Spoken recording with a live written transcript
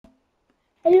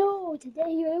Hello,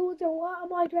 today you're wonder why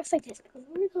am I dressed like this? Because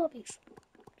we're gonna be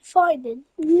finding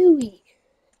Louie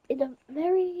in a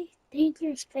very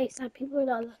dangerous place that people are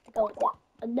not allowed to go in.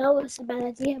 I know it's a bad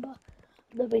idea, but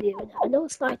I'm not really doing it. I know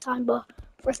it's night time, but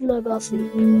first I'm gonna go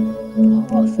sleep.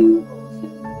 Oh, food,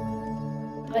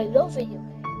 I love it. I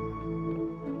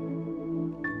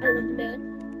love the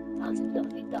moon. That's a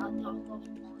lovely dog.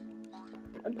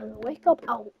 I'm gonna wake up.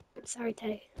 Oh, sorry,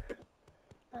 Tay.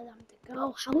 I have to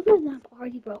go. How is my lamp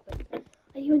already broken? I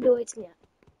didn't even do it yet.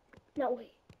 No,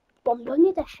 wait. But I'm gonna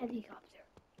need a helicopter.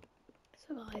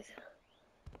 So guys,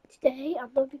 today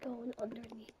I'm going to be going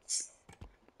underneath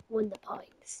one of the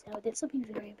pines. Now this will be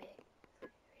very big.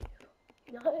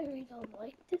 Not I really don't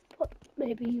like this, but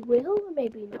maybe you will, or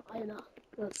maybe not. I don't know.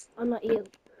 Because I'm not you.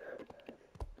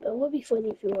 But it would be funny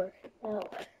if you were. Now,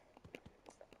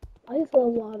 I just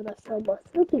love watching that so much.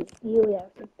 Look at you and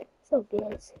everything. So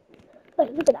good.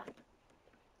 Like, look at that.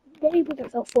 Neighbors are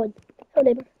so fun. So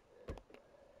neighbor.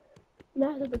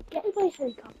 Now I'm going to get in my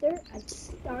helicopter and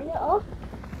start it off.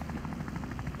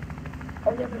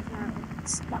 Oh, the other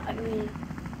sounds that I really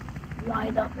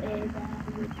lined up in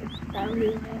with the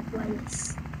Wobbly Life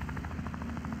was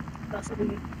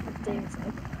possibly up there. So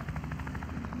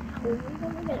now we're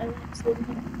gonna get an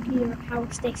absolute gear power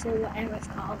station, whatever it's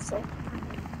called. So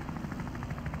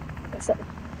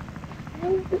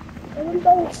I'm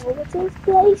going over to this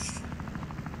place.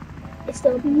 It's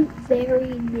gonna be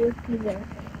very near Peter.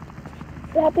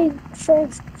 That big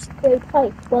first grade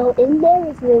height. Well, in there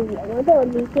is Lily. I'm gonna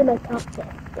meet him and talk to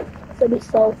him. It's gonna be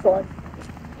so fun.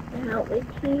 Now in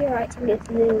here, I think it's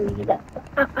Lily.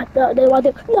 I thought they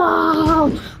wanted.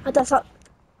 No, I thought.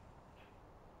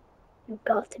 You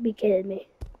got to be kidding me.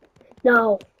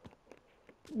 No,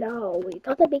 you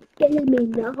got to be kidding me.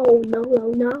 No.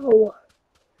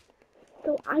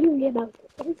 So I'm gonna get out.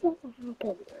 What's going to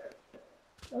happen?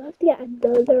 I'll have to get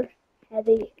another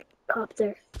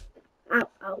helicopter.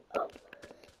 Ow.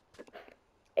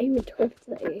 I even tripped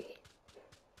there.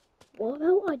 What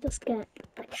about I just get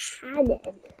a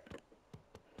cannon?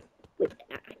 Wait,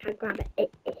 I can't grab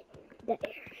it. There.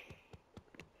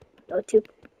 No, two.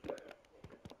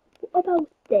 What about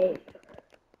there?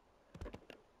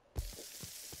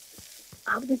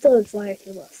 I'm just doing fire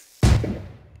too much.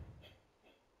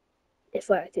 It's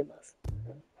fire too much.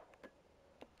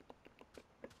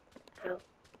 Ow.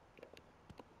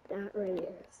 That really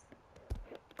is.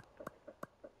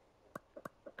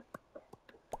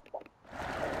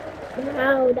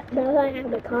 Now that I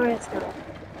have the car and stuff.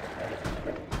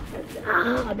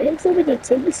 I'm in so many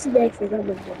things today for some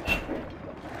reason.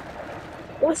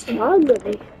 What's wrong with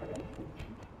me?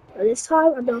 But this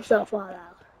time I'm not so far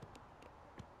out.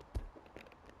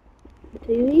 The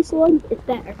previous one is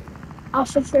better.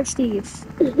 Officer Steve.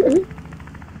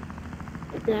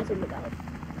 That's what we go.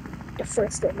 The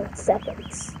first one, not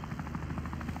seconds.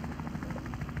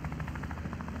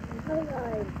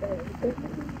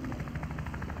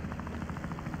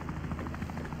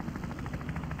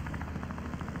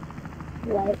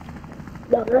 Like,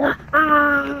 no.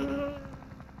 Ah!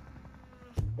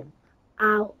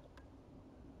 Ow.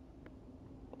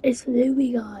 It's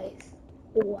Louie, guys.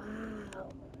 Wow.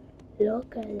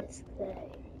 Look at this thing.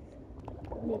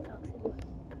 Let me talk to you.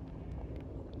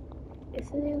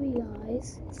 It's Louie,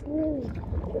 guys. It's Louie.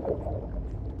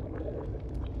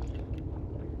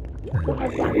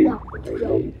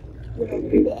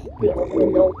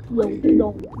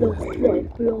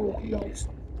 No.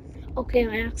 Okay,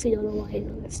 I actually don't know why he's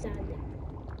understanding.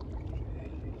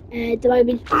 Do I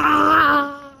mean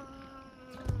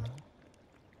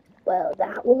Well,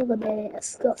 that was a bit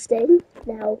disgusting.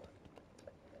 Now,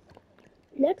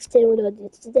 next thing we're gonna do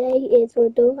today is we're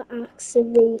gonna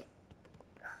actually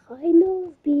kind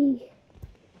of be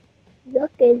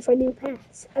looking for new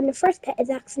pets. And the first pet is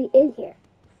actually in here.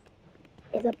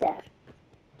 It's up there.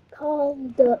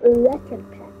 Called the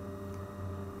electric pet.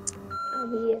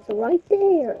 And he is right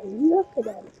there. Look at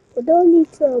him. We don't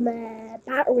need some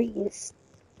batteries.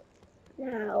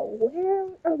 Now, where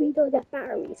are we going to get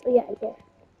batteries? Oh yeah, here.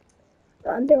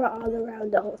 And they're all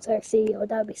around the hotel CEO.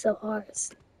 That'd be so hard.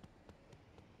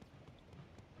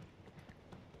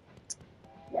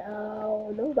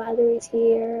 No batteries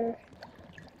here.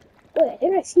 Wait, I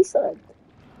think I see some.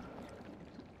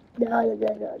 No,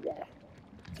 there.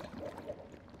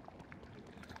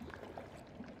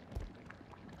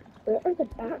 Where are the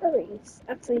batteries?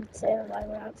 Actually, Sarah and I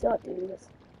were actually not doing this.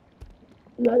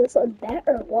 You know, this one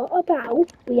better. What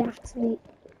about we actually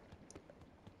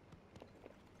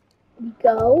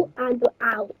go and we're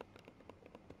out?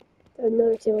 There's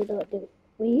another thing we're gonna do.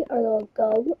 We are gonna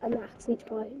go and actually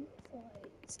try and find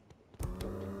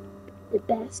the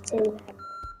best thing ever.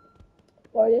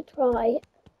 for the try.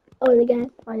 Oh, and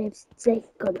again, my name's Zach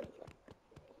Gunner.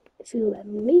 If you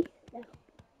remember me, now.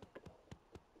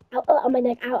 Ow, on my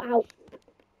neck, ow, ow.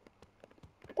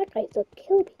 That guy's gonna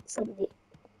kill me, somebody.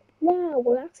 Now,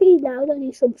 we're actually now gonna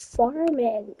do some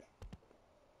farming.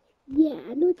 Yeah,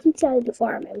 I'm gonna teach you how to do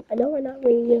farming. I know I'm not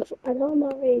really good at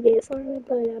farming,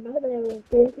 but I'm out there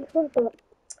with it before, but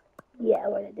yeah,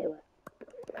 we're gonna do it.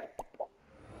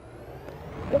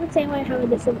 Don't say why I have a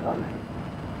different car.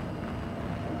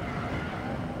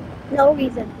 No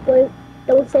reason.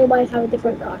 Don't say why I have a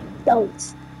different car.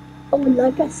 Don't. Oh, and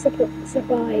I got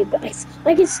survived.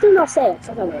 I can still not say it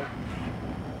for some reason.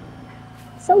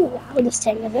 So loud this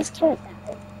thing, I just can't have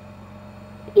it.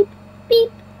 Beep,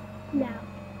 beep. Now,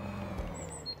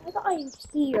 I'm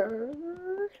here.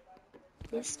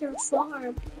 Mr.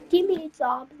 Farm, give me a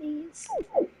job, please.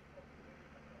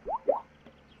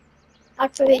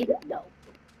 Actually, no.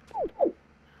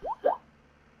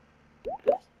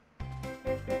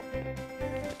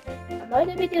 I'm going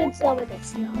to be doing some of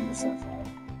this, you know, this is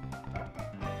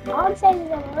all I'm saying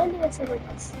is I'm going to do some of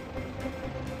this.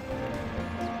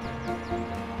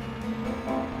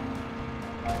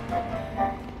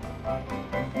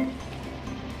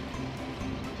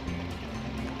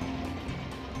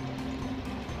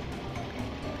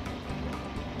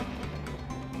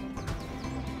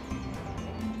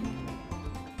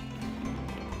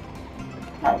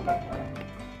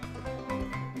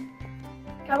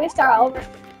 Can we start over?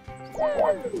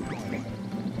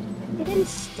 It didn't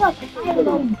stop. I don't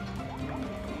know.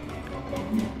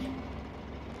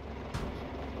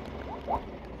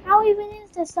 How even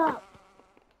is this up?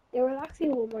 There was actually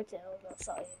one more thing I was gonna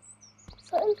tell you.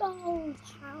 So it goes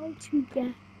how to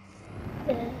get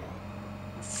the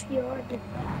fjord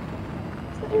back.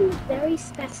 Something very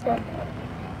special.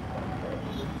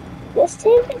 This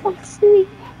thing is actually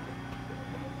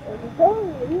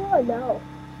you all know.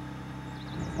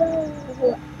 So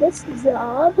this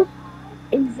job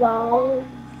involves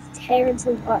Terrence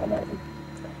and partner.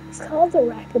 It's called the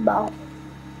wrecking ball.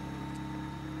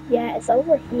 Yeah, it's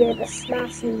over here, the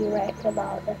smashing wrecking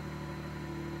ball.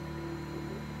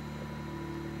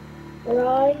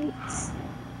 Right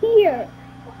here.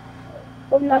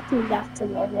 I'm not doing that to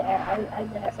go there. I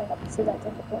never forgot to see that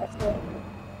in the first one.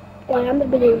 Well, I'm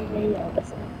gonna do a video this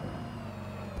one.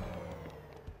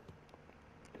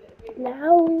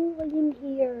 Now I'm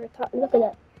here. Look at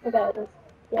it. Look at it.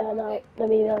 Yeah, no, let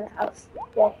me build a house.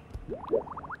 Yeah.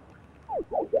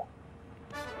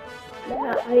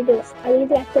 Now I need to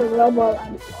get the rubble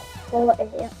and pull it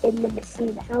in the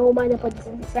machine. How am I gonna put this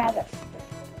in the shredder?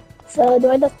 So do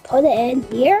I just put it in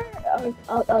here?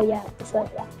 Or, oh yeah, it's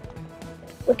like that.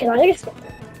 What can I just get?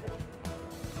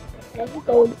 Let me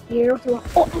go in here. Okay,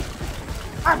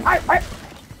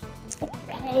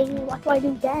 what do I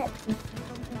do then?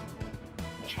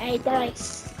 Okay, then I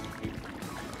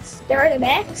stir the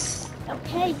mix.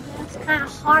 Okay, that's kind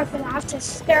of hard, but I have to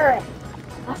stir it.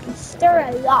 I have to stir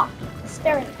it a lot.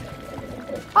 Stir it.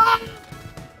 Ah!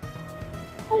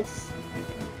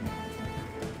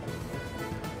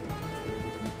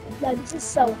 No, this is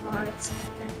so hard.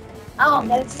 Oh,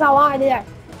 man, it's so hard there.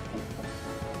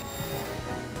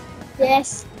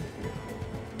 This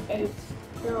is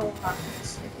so hard.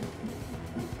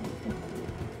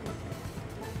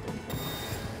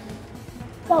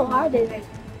 So hard, isn't it?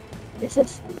 This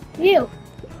is you.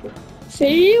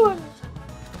 See you.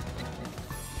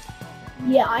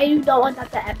 Yeah, I don't want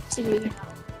that to empty me.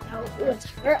 That would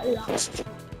hurt a lot.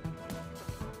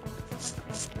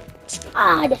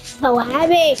 Ah, that's so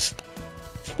heavy.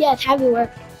 Yeah, it's heavy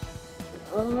work.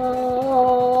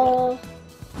 Oh.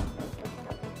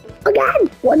 Again,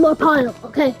 one more pile.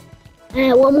 Okay.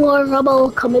 And one more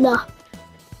rubble coming up.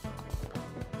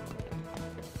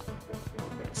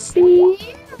 See,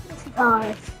 this is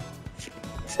hard.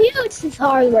 See, this is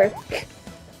hard work.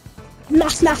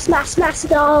 Mass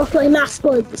it all like mass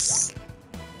buds.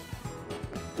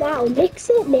 Now mix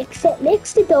it, mix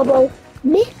the double,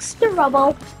 mix the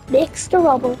rubble, mix the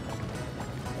rubble.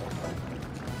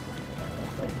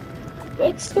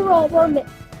 Mix the rubble,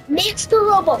 mix the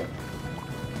rubble.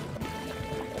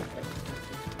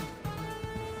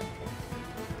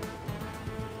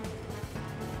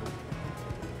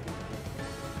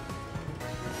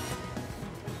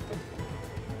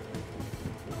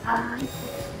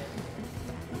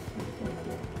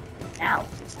 Now,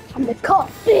 I'm the cut.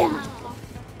 Yeah.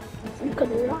 I'm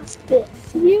gonna last bit.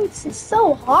 This is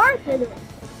so hard.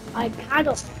 I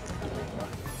paddle.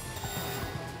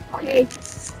 Okay,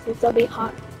 it's gonna be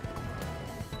hot.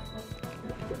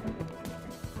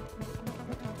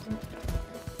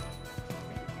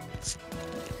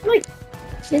 Like,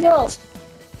 you know.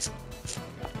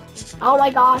 Oh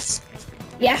my gosh.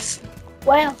 Yes.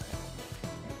 Well.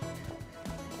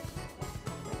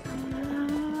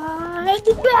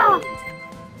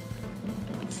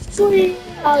 Sweet.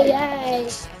 Oh yay.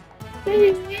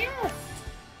 Yeah.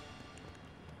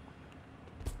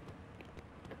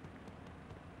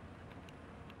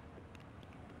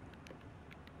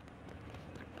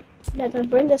 Now to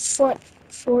bring this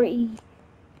 40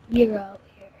 euro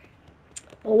here.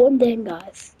 Well, one thing,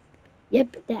 guys.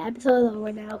 Yep, the episode is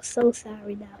over now. So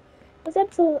sorry now. This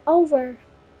episode is over.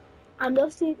 I'm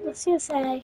just gonna say